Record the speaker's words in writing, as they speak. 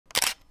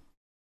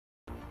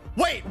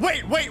Wait.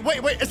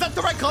 Is that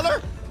the right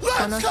color?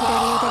 Let's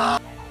go!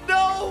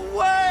 No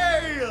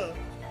way!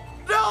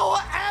 No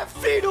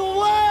effing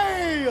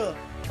way!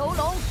 Go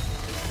long.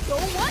 Go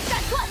one,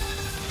 that's what.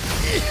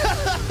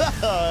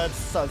 That's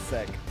so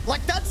sick.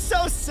 Like, that's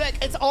so sick.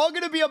 It's all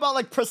gonna be about,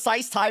 like,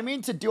 precise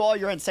timing to do all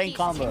your insane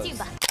combos.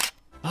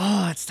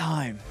 Oh, it's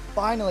time.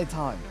 Finally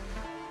time.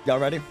 Y'all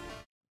ready?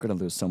 We're gonna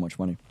lose so much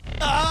money.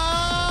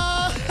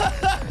 Ah!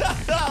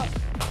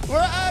 We're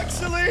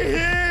actually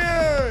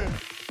here!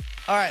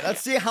 All right,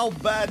 let's see how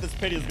bad this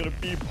pity is gonna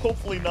be.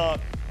 Hopefully not.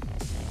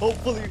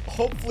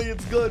 Hopefully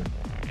it's good.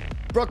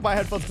 Broke my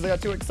headphones because I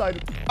got too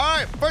excited. All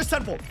right, first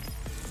 10 pull.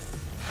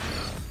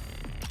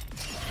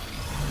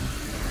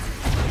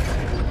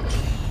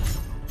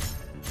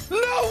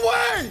 No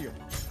way!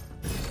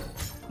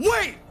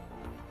 Wait!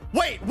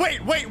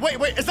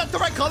 Is that the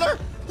right color?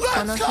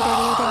 Let's go!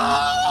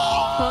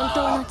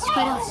 Let's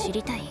go!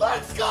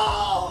 Let's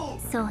go!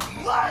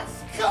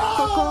 Let's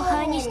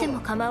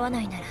go!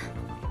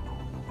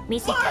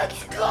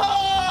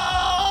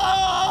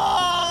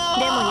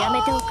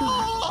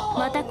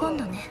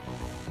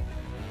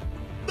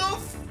 The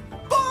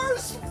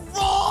first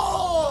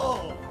roll!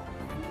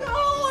 No,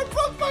 I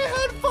broke my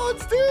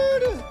headphones,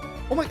 dude!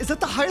 Oh my, is that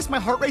the highest my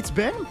heart rate's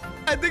been?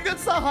 I think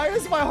that's the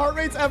highest my heart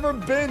rate's ever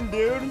been,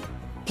 dude.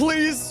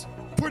 Please,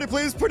 pretty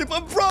please, bro,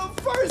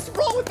 first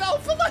roll with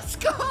alpha, let's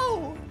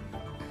go!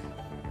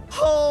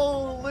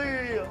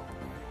 Holy.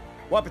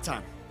 Weapon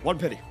time, one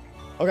pity.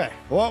 Okay,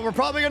 well, we're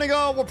probably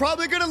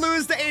gonna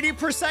lose the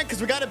 80%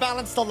 because we gotta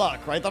balance the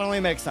luck, right? That only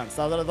makes sense,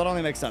 that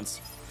only makes sense.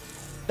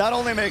 That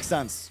only makes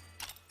sense.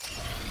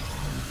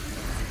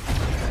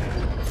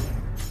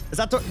 Is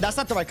that that's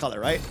not the right color,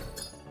 right?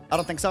 I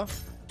don't think so.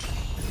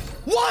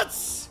 What?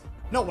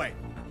 No way.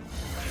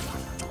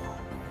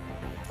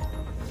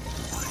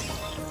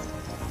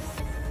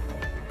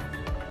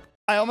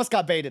 I almost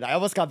got baited.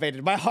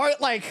 My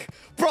heart, like,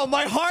 bro,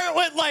 my heart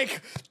went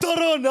like,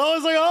 dun-dun. I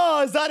was like,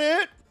 oh, is that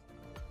it?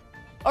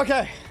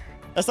 Okay.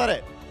 That's not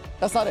it.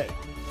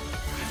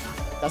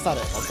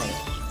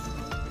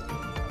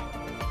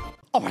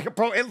 Oh my God,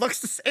 bro, it looks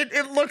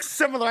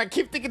similar. I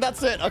keep thinking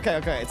that's it.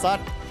 Okay, it's not.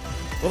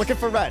 We're looking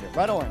for red,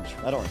 orange.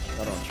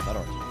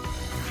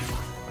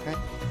 Okay.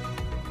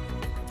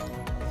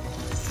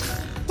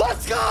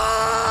 Let's go!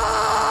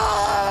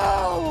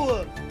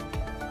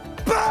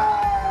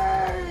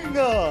 Bang!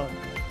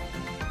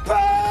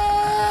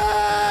 Bang!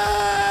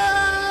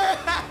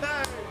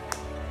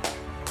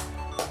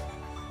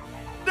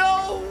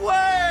 No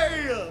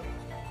way!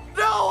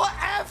 No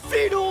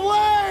effing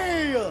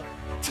way!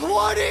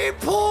 20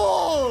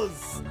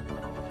 pulls!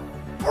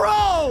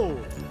 Bro!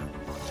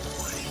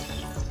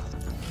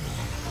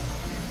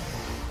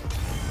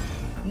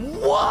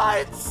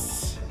 What?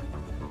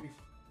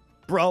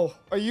 Bro,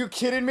 are you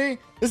kidding me?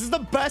 This is the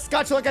best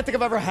gacha luck I think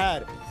I've ever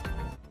had.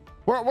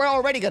 We're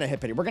already gonna hit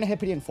pity. We're gonna hit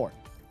pity in 4.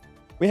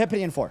 We hit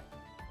pity in 4.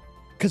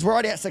 Because we're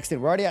already at 16.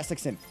 I don't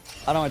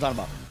know what I'm talking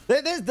about.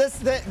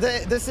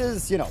 This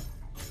is, you know.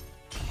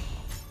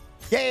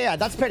 Yeah.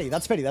 That's pity.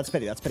 That's pity. That's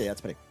pity.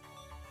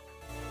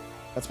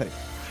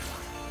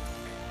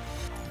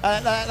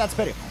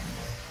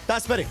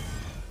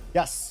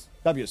 Yes.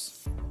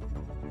 W's.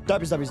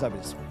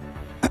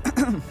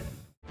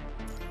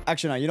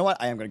 Actually, no, you know what?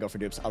 I am going to go for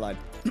dupes. I lied.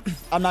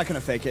 I'm not going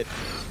to fake it.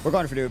 We're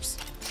going for dupes.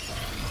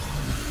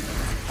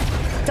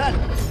 10.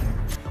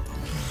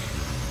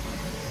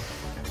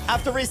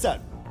 After reset.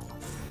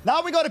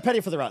 Now we go to pity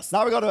for the rest.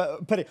 What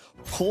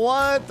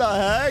the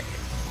heck?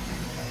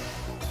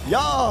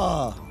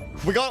 Yeah.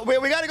 We got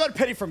to go to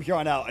pity from here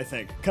on out, I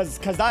think. Because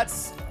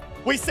that's...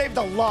 We saved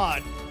a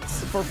lot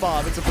for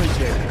Bob. It's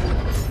appreciated.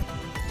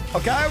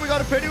 Okay, we go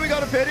to pity.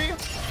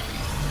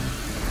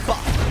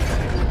 Bob.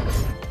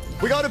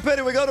 We go to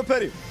pity.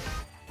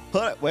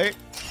 Wait.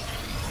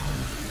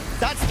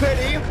 That's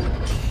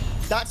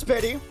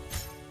pity.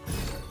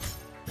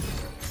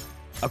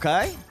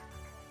 Okay.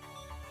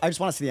 I just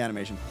want to see the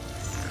animation.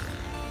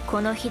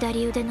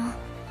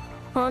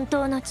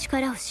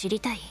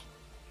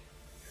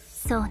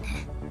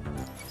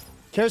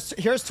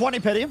 Here's 20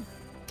 pity.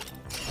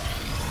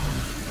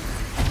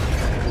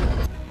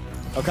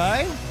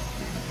 Okay.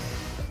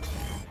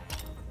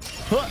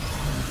 Huh.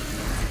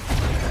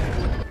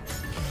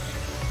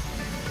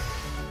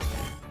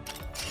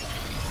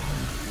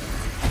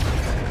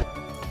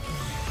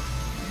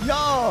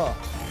 Yeah.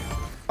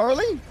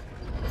 Early?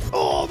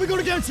 Oh, we go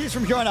to guarantees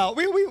from here on out.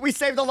 We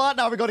saved a lot.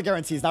 Now we go to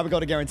guarantees.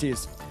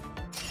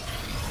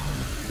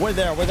 We're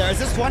there. Is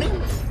this 20?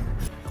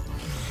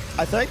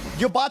 I think.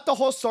 You bought the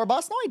whole store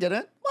bus? No, I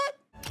didn't. What?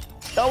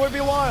 That would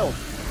be wild.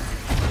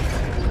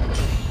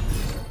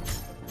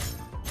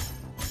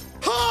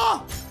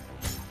 Ha!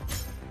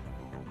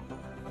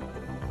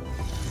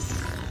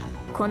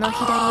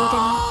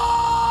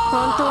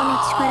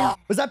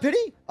 Was that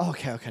pity?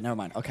 Okay, never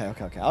mind. Okay.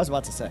 I was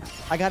about to say.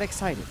 I got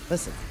excited.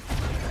 Listen.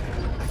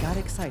 I got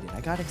excited.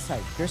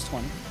 Here's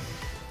 20.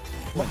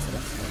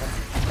 Coincidence. Okay.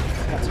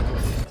 That's a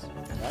coincidence. All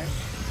right.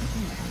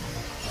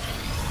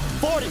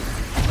 40.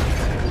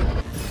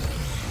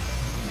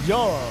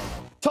 Yo.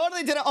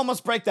 Totally didn't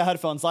almost break the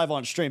headphones live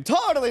on stream.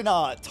 Totally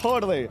not.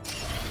 Totally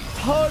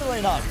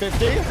not.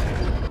 50.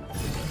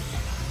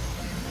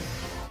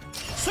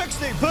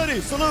 60. Pity.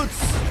 Salutes.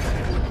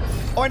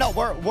 Oh, no.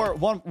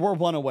 We're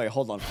one away.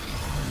 Hold on.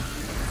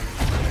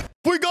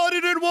 We got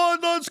it in one.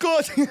 Let's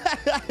go.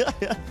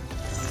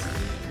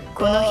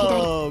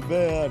 Oh,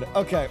 man.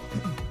 Okay.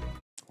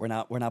 We're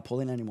not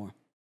pulling anymore.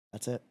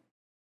 That's it.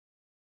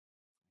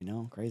 You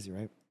know, crazy,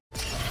 right?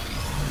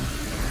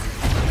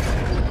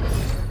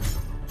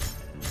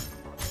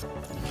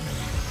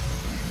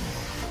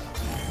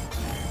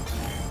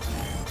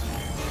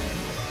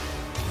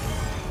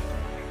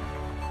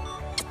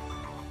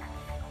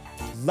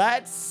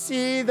 Let's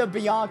see the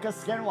Bianca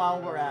skin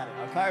while we're at it,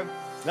 okay?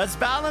 Let's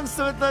balance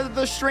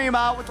the stream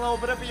out with a little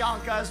bit of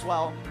Bianca as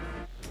well.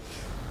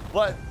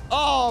 But,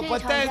 oh,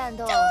 but then,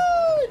 dude!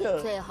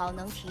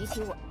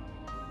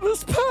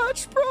 This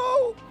patch,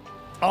 bro!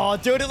 Oh,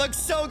 dude, it looks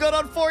so good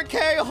on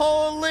 4K,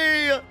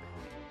 holy!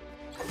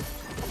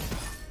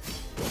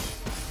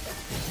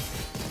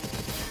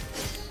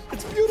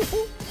 It's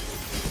beautiful.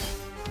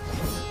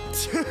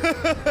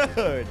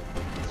 Dude.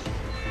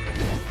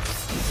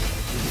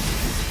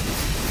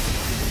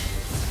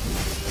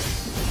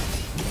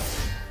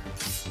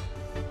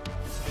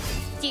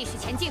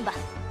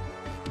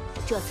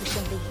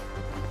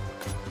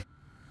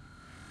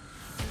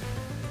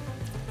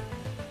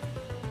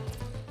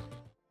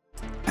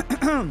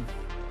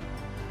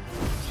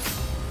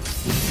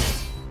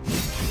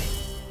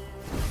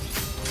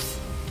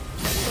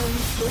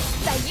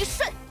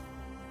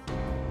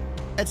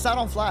 It's not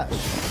on Flash.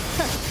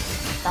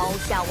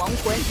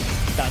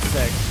 That's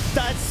sick.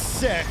 That's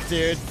sick,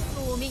 dude.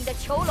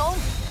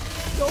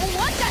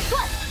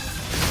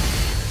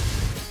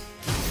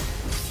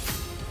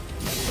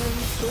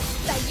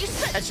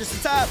 It's just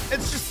a tap.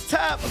 It's just a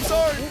tap. I'm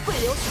sorry.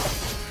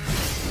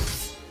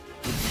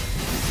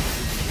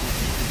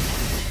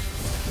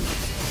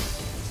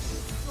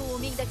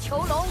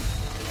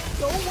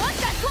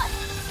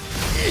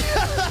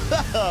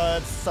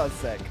 That's so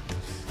sick.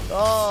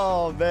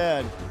 Oh,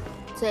 man.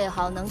 You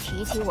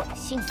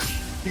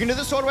can do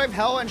the sword wave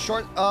hell and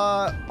short,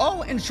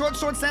 oh, and short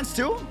sword stance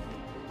too?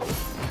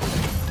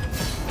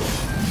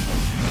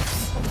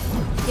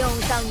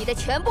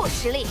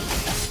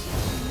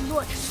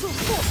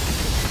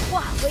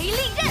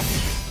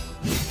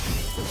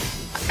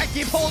 I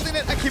keep holding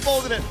it. I keep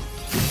holding it.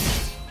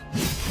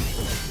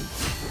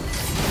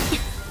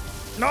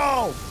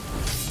 No!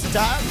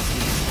 Stop.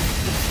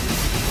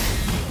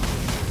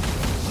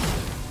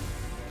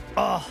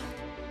 Oh.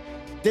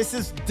 This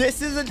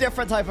is a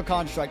different type of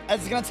construct.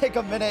 It's gonna take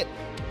a minute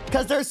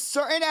because there's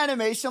certain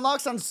animation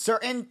locks on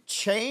certain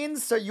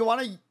chains, so you want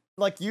to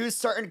like use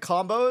certain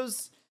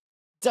combos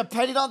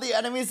depending on the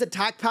enemy's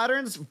attack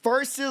patterns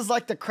versus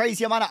like the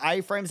crazy amount of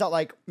iframes that,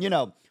 like, you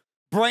know,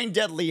 Brain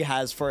Dead Lee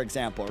has, for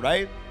example,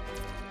 right?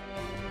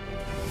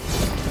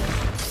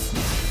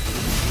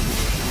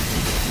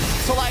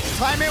 So like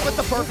time it with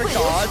the perfect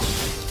dodge.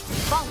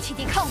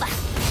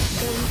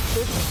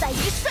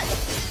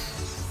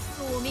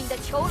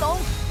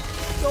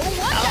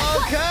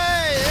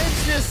 Okay,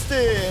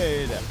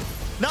 interesting.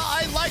 No,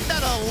 I like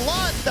that a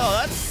lot, though.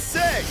 That's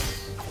sick.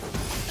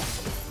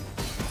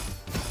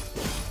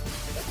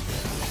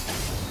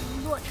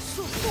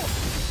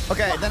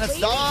 Okay, then it's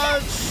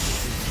dodge.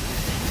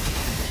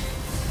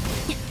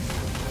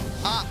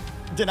 Ah,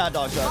 did not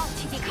dodge that.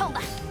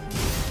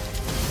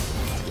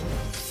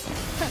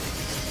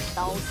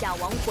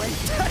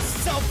 That's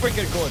so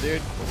freaking cool,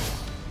 dude.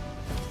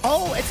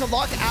 Oh, it's a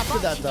lock after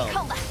that, though.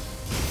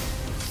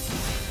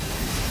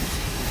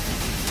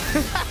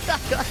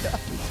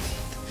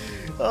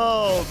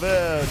 Oh,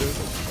 man.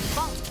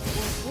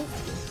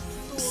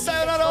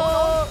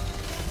 Sayonara!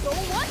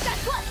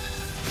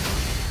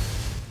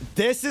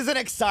 This is an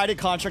exciting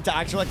contract to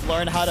actually like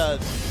learn how to...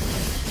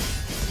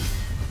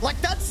 Like,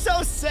 that's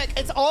so sick.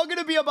 It's all going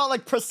to be about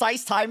like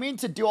precise timing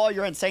to do all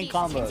your insane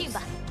combos.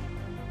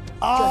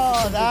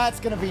 Oh,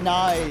 that's going to be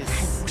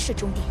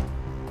nice.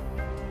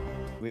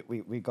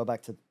 We go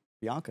back to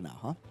Bianca now,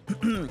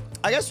 huh?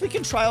 I guess we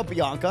can try out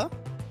Bianca.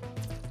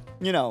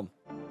 You know.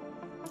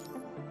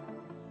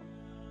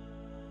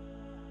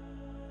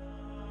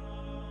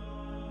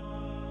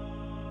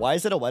 Why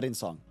is it a wedding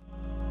song?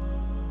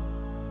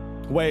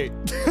 Wait.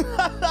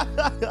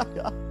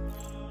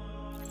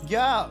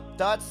 Yeah,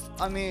 that's,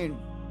 I mean,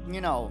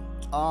 you know,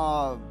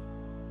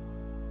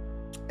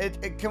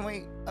 can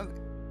we,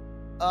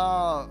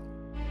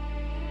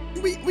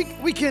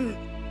 we can,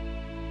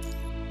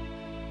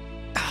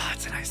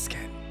 it's a nice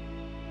skin.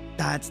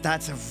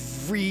 That's a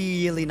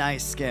really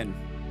nice skin.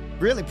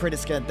 Really pretty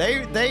skin.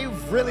 They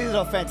really did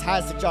a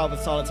fantastic job with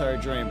Solitary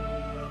Dream.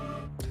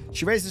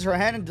 She raises her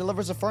hand and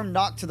delivers a firm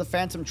knock to the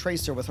Phantom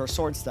Tracer with her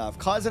sword staff,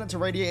 causing it to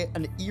radiate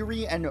an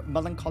eerie and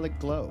melancholic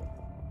glow.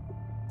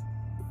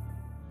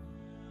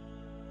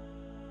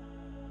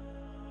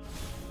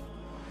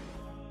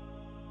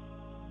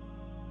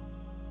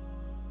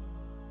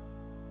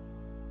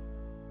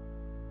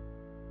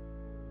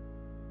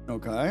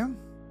 Okay.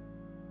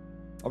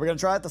 Are we gonna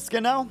try out the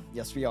skin now?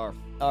 Yes, we are.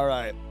 All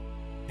right.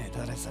 Man,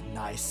 that is a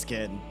nice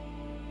skin.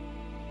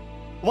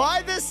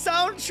 Why this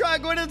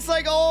soundtrack when it's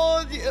like,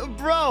 oh,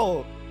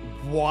 bro?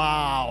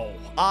 Wow.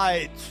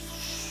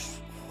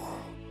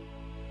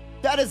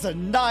 That is a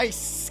nice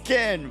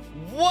skin.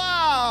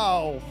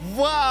 Wow.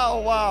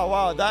 Wow, wow,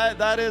 wow.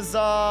 That is,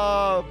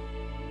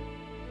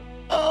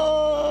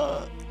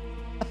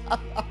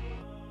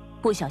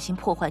不小心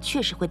破坏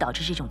确实会导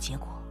致这种结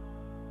果，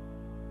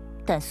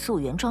但溯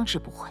源装置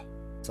不会。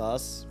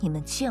Sus. 你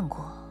们见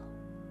过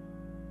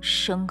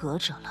升格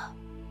者了？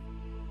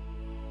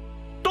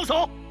动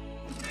手！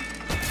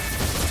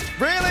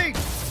 Really?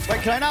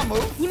 Wait, can I not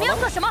move? 你们要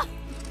做什么？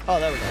 Oh,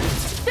 there we go.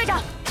 队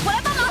长，我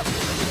来帮忙。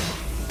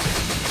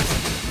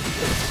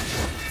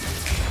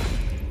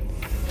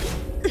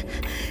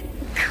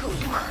可恶，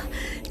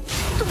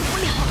动不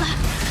了了。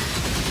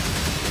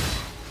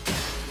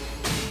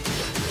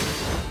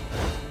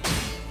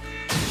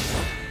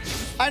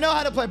I know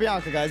how to play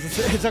Bianca, guys.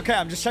 It's okay.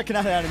 I'm just checking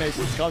out the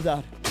animations. Calm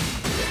down.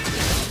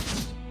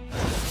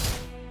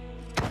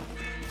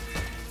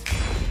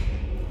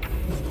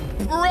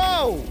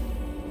 Bro!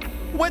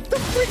 What the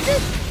freaking?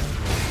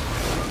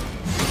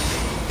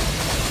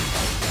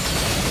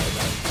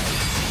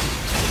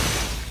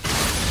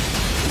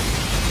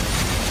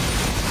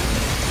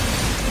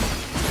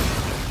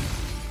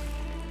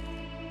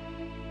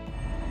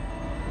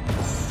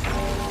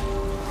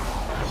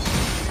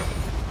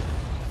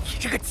 "你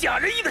这个假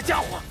仁义的家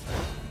伙！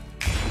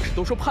不是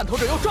都说叛逃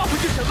者要抓回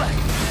去审问，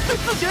对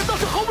自己人倒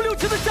是毫不留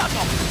情的下手。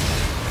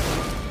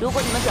如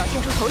果你们表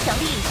现出投降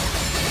的意向，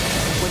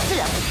我自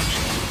然会出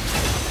手。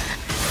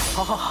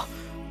好好好，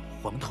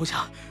我们投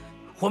降，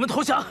我们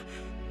投降。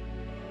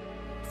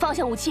放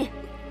下武器。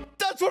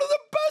 That's one of the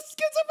best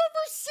skins I've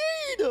ever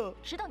seen!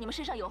 知道你们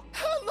身上有。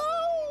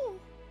Hello!